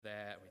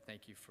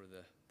thank you for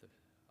the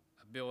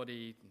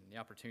ability and the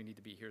opportunity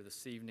to be here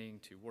this evening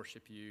to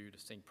worship you, to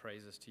sing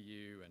praises to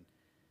you, and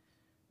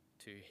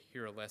to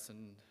hear a lesson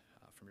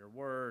from your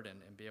word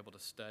and be able to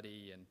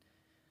study and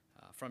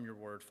from your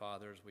word,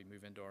 Father, as we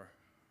move into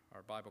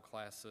our Bible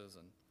classes.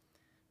 And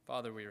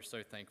Father, we are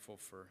so thankful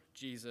for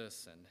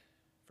Jesus and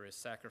for his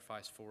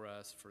sacrifice for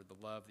us, for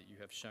the love that you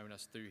have shown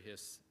us through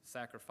his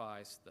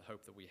sacrifice, the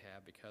hope that we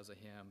have because of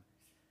him.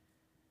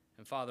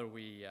 And Father,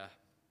 we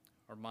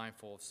are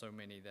mindful of so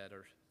many that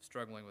are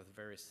struggling with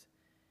various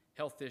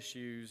health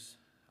issues.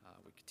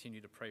 We continue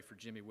to pray for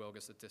Jimmy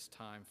Wilgus at this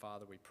time.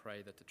 Father, we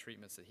pray that the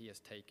treatments that he has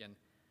taken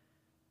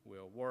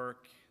will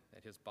work,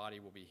 that his body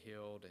will be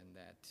healed, and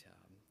that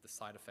the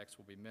side effects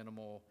will be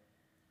minimal.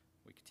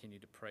 We continue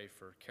to pray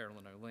for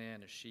Carolyn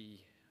Olin as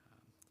she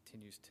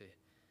continues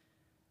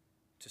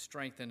to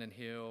strengthen and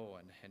heal,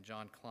 and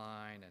John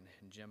Klein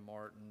and Jim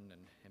Martin,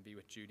 and be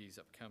with Judy's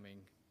upcoming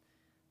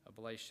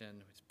ablation.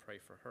 We just pray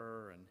for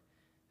her and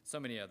so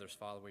many others.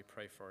 Father, we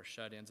pray for our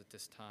shut-ins at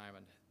this time,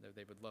 and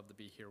they would love to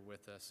be here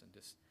with us and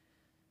just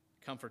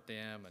comfort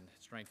them and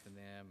strengthen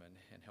them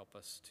and help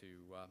us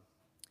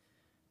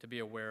to be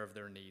aware of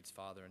their needs,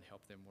 Father, and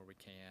help them where we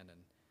can.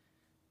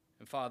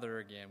 And Father,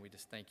 again, we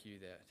just thank you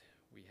that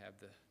we have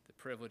the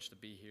privilege to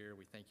be here.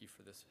 We thank you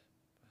for this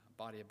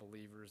body of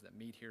believers that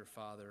meet here,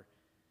 Father.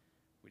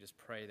 We just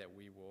pray that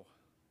we will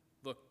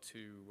look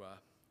to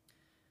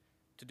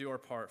do our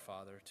part,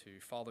 Father, to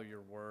follow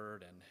your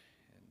word and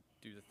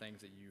do the things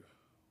that you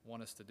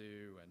want us to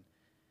do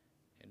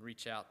and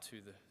reach out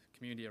to the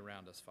community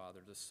around us,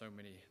 Father. There's so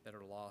many that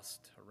are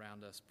lost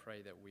around us.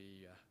 Pray that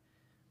we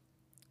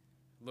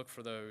look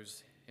for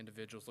those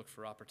individuals, look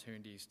for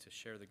opportunities to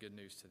share the good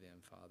news to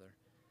them, Father.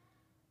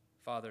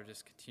 Father,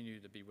 just continue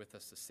to be with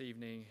us this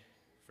evening.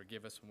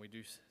 Forgive us when we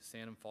do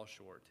sin and fall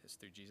short. It's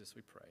through Jesus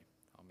we pray.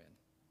 Amen.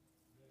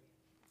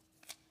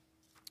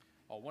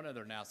 Oh, one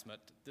other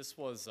announcement. This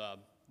was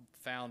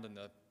found in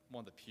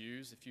one of the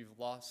pews. If you've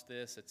lost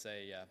this, it's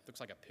looks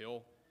like a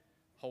pill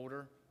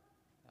holder.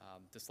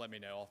 Just let me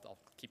know. I'll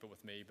keep it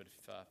with me, but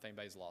if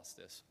anybody's lost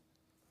this.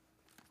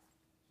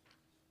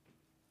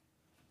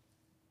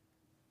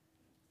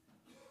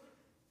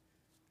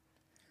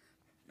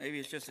 Maybe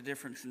it's just a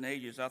difference in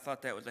ages. I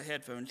thought that was a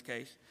headphones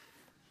case.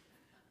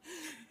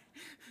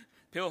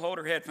 Pill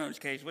holder, headphones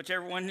case,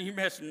 whichever one you're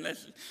missing.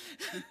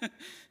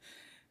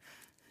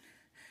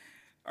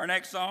 Our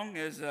next song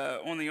is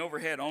on the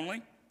overhead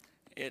only.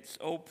 It's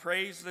 "Oh,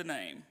 Praise the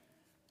Name."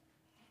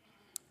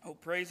 Oh,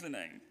 praise the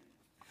name.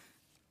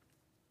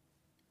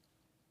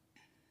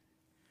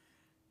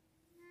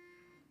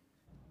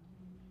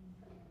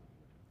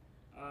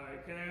 I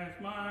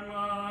cast my mind